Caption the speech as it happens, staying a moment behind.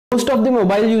Of the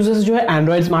mobile users जो है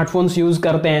Android smartphones use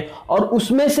करते हैं, और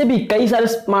उसमें से भी कई सारे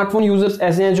स्मार्टफोन यूजर्स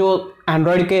ऐसे हैं जो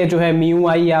एंड्रॉइड के जो है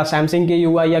MIUI या सैमसंग के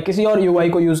UI या किसी और UI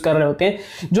को यूज कर रहे होते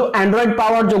हैं। जो एंड्रॉइड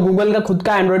पावर, जो गूगल का खुद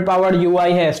का एंड्रॉइड पावर UI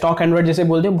है, स्टॉक एंड्रॉइड जिसे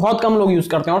बोलते हैं, बहुत कम लोग यूज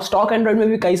करते हैं। और स्टॉक एंड्रॉइड में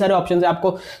भी कई सारे ऑप्शन है,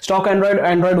 आपको स्टॉक एंड्रॉइड,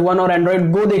 एंड्रॉइड 1 और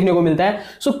एंड्रॉइड गो देखने को मिलता है।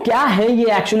 सो क्या है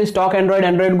ये एक्चुअली स्टॉक एंड्रॉइड,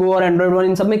 एंड्रॉइड गो और एंड्रॉइड 1,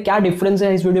 इन सब में क्या डिफरेंस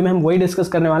है, इस वीडियो में हम वही डिस्कस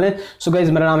करने वाले हैं। सो गाइस,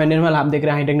 मेरा नाम है निर्मल, आप देख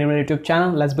रहे हैं hi tech Nirmal YouTube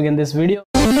channel. Let's begin this video.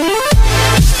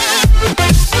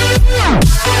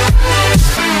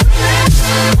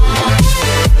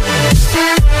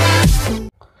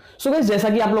 So guys, जैसा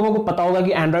कि आप लोगों को पता होगा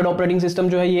कि एंड्रॉइड ऑपरेटिंग सिस्टम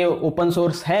जो है ये ओपन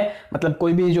सोर्स है, मतलब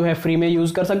कोई भी जो है फ्री में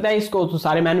यूज कर सकता है इसको। तो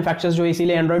सारे मैन्युफैक्चरर्स जो है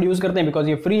इसीलिए एंड्रॉइड यूज करते हैं बिकॉज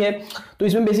ये फ्री है। तो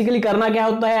इसमें बेसिकली करना क्या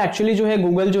होता है, एक्चुअली जो है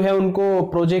गूगल जो है उनको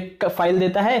प्रोजेक्ट फाइल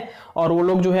देता है और वो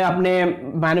लोग जो है अपने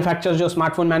मैन्युफैक्चरर्स, जो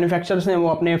स्मार्टफोन मैन्युफैक्चरर्स हैं, वो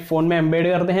अपने फोन में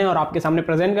एम्बेड करते हैं और आपके सामने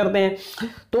प्रेजेंट करते हैं।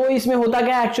 तो इसमें होता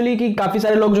क्या है एक्चुअली कि काफी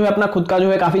सारे लोग जो है अपना खुद का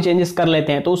जो है काफी चेंजेस कर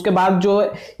लेते हैं। तो उसके बाद जो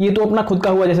ये तो अपना खुद का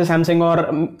हुआ, जैसे सैमसंग और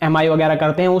MI वगैरह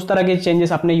करते हैं, उस तरह के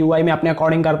चेंजेस अपने UI में अपने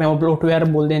अकॉर्डिंग करते हैं। वो ब्लोटवेयर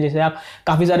बोलते हैं, जैसे आप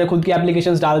काफी सारे खुद की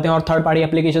एप्लीकेशंस डालते हैं और थर्ड पार्टी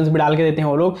एप्लीकेशंस भी डाल के देते हैं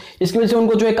वो लोग। इसकी वजह से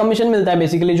उनको जो है कमीशन मिलता है,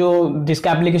 बेसिकली जो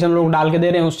जिसका एप्लीकेशन लोग डाल के दे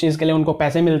रहे हैं उस चीज के लिए उनको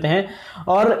पैसे मिलते हैं।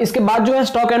 और इसके बाद जो है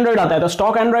स्टॉक एंड्रॉइड आता है। तो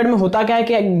स्टॉक एंड्रॉइड में होता क्या है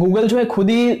कि गूगल जो है खुद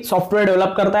ही सॉफ्टवेयर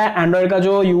डेवलप करता है, एंड्रॉइड का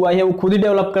जो UI है वो खुद ही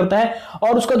डेवलप करता है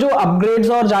और उसका जो अपग्रेड्स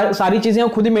और सारी चीजें वो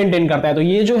खुद ही मेंटेन करता है। तो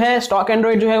ये जो है स्टॉक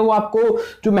एंड्रॉइड जो है वो आपको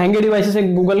जो महंगे डिवाइसेस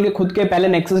है, गूगल के खुद के पहले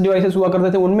नेक्सस डिवाइसेस हुआ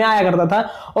करते थे उनमें आया करता था।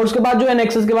 और उसके बाद जो है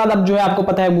नेक्सस के बाद अब जो है आपको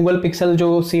पता है गूगल पिक्सल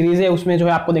जो सीरीज है उसमें जो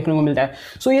है आपको देखने को मिलता है।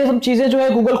 सो ये सब चीजें जो है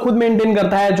गूगल खुद मेंटेन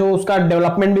करता है, जो उसका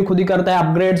डेवलपमेंट भी खुद ही करता है,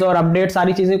 अपग्रेड्स और अपडेट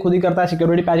सारी चीजें खुद ही करता है,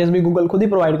 सिक्योरिटी पैचेस भी गूगल खुद ही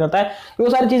प्रोवाइड करता है। वो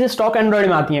सारी चीजें स्टॉक एंड्रॉइड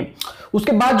में आती हैं।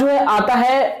 उसके बाद जो है आता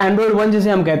है एंड्रॉइड 1 जिसे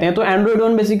हम कहते हैं। तो एंड्रॉइड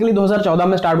 1 बेसिकली 2014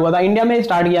 में स्टार्ट हुआ था, इंडिया में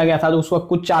स्टार्ट किया गया था। तो उस वक्त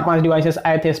कुछ 4-5 डिवाइसेस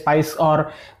आए थे, स्पाइस और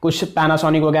कुछ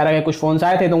पैनासोनिक वगैरह के कुछ फोन्स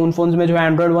आए थे। तो उन फोन्स में जो है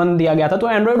एंड्रॉइड 1 दिया गया था। तो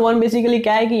एंड्रॉइड 1 बेसिकली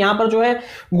क्या है कि यहाँ पर जो है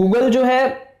गूगल जो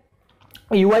है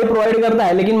UI प्रोवाइड करता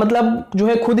है, लेकिन मतलब जो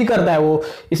है खुद ही करता है वो।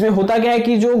 इसमें होता क्या है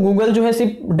कि जो गूगल जो है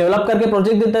सिर्फ डेवलप करके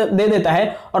प्रोजेक्ट दे देता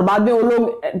है और बाद में वो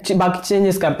लोग बाकी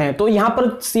चेंजेस करते हैं। तो यहाँ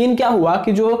पर सीन क्या हुआ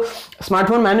कि जो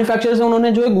स्मार्टफोन मैन्युफैक्चरर्स हैं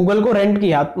उन्होंने जो है गूगल को रेंट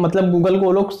किया, मतलब गूगल को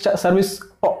वो लोग सर्विस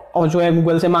और जो है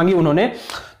गूगल से मांगी उन्होंने।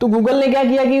 तो गूगल ने क्या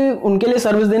किया कि उनके लिए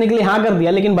सर्विस देने के लिए हाँ कर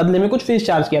दिया, लेकिन बदले में कुछ फीस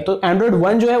चार्ज किया। तो एंड्रॉइड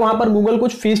 1 जो है वहां पर गूगल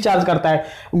कुछ फीस चार्ज करता है।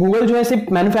 गूगल जो है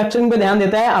सिर्फ मैन्युफैक्चरिंग पे ध्यान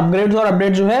देता है, अपग्रेड्स और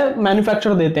अपडेट जो है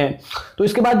मैन्युफैक्चरर देते हैं। तो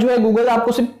इसके बाद जो है गूगल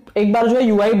आपको सिर्फ एक बार जो है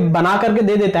UI बना करके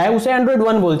दे देता है, उसे एंड्रॉइड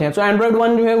 1 बोलते हैं। तो एंड्रॉइड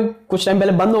 1 जो है कुछ टाइम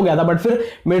पहले बंद हो गया था, बट फिर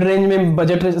मिड रेंज में,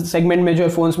 बजट सेगमेंट में जो है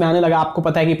फोन्स में आने लगा। आपको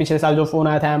पता है कि पिछले साल जो फोन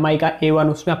आया था MI का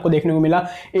A1, उसमें आपको देखने को मिला,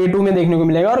 A2 में देखने को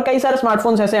मिलेगा और कई सारे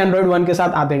स्मार्टफोन्स ऐसे एंड्रॉइड 1 के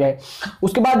साथ आते गए।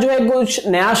 उसके बाद जो है कुछ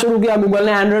नया शुरू किया गूगल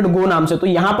ने, एंड्रॉइड गो नाम से। तो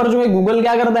यहाँ पर जो है गूगल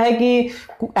क्या करता है कि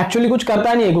एक्चुअली कुछ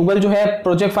करता नहीं है, गूगल जो है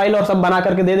प्रोजेक्ट फाइल और सब बना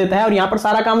करके दे देता है और यहाँ पर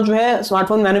सारा काम जो है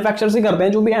स्मार्टफोन मैन्युफैक्चरर्स ही करते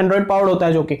हैं, जो भी एंड्रॉइड पावर्ड होता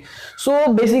है जो कि।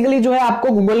 सो बेसिकली जो है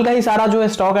आपको गूगल का ही सारा जो है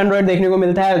स्टॉक एंड्रॉइड देखने को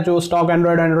मिलता है। जो स्टॉक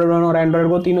एंड्रॉइड, एंड्रॉइड 1 और एंड्रॉइड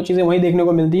गो, तीनों चीजें वही देखने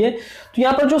को मिलती है। तो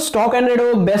यहाँ पर जो स्टॉक एंड्रॉइड है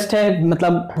वो बेस्ट है,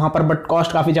 मतलब वहां पर बट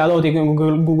कॉस्ट काफी ज्यादा होती है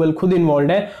क्योंकि गूगल खुद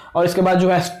इन्वॉल्व है। और इसके बाद जो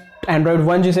है एंड्रॉइड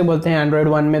 1 जिसे बोलते हैं, एंड्रॉइड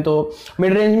 1 में तो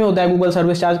मिड रेंज में होता है, गूगल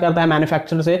सर्विस चार्ज करता है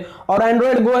मैन्युफैक्चरर से। और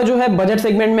एंड्रॉइड गो जो है बजट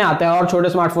सेगमेंट में आता है और छोटे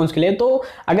स्मार्टफोन्स के लिए। तो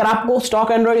अगर आपको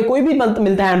स्टॉक एंड्रॉइड कोई भी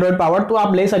मिलता है एंड्रॉइड पावर, तो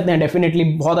आप ले सकते हैं, डेफिनेटली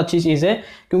बहुत अच्छी चीज है,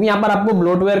 क्योंकि यहाँ पर आपको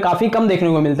ब्लोटवेयर काफी कम देखने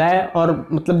को मिलता है और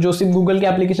मतलब जो सिर्फ गूगल के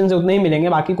एप्लीकेशन से उतने ही मिलेंगे,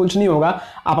 बाकी कुछ नहीं होगा।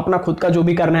 आप अपना खुद का जो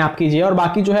भी करना है आप कीजिए। और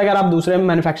बाकी जो है अगर आप दूसरे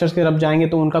मैन्युफैक्चरर्स की तरफ जाएंगे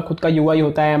तो उनका खुद का UI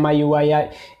होता है, MIUI या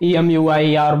EMUI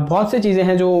या और बहुत सी चीजें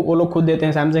हैं जो वो लोग खुद देते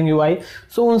हैं, सैमसंग UI।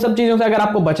 सो उन सब चीजों से अगर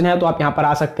आपको बचना है तो आप यहाँ पर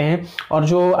आ सकते हैं। और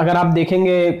जो अगर आप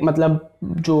देखेंगे मतलब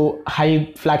जो हाई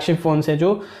फ्लैगशिप फोन से,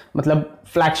 जो मतलब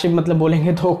फ्लैगशिप मतलब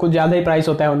बोलेंगे तो कुछ ज़्यादा ही प्राइस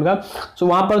होता है उनका। सो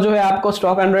वहाँ पर जो है आपको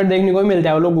स्टॉक एंड्रॉइड देखने को भी मिलता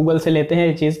है। वो लोग गूगल से लेते हैं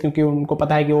ये चीज़, क्योंकि उनको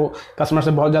पता है कि वो कस्टमर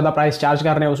से बहुत ज़्यादा प्राइस चार्ज कर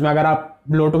रहे हैं। उसमें अगर आप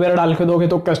ब्लोटवेयर डाल के दोगे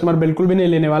तो कस्टमर बिल्कुल भी नहीं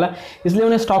लेने वाला, इसलिए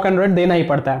उन्हें स्टॉक एंड्रॉइड देना ही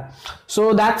पड़ता है।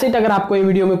 So that's it. अगर आपको ये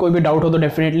वीडियो में कोई भी डाउट हो तो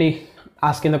definitely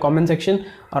ask in the comment section.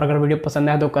 और अगर वीडियो पसंद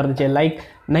आया तो कर दीजिए लाइक,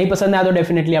 नहीं पसंद आया तो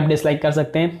डेफिनेटली आप डिसलाइक कर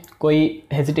सकते हैं, कोई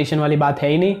हेजिटेशन वाली बात है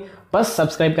ही नहीं। बस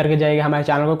सब्सक्राइब करके जाइएगा हमारे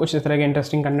चैनल को कुछ इस तरह के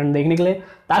इंटरेस्टिंग कंटेंट देखने के लिए।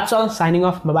 That's all, signing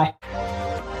off, bye bye.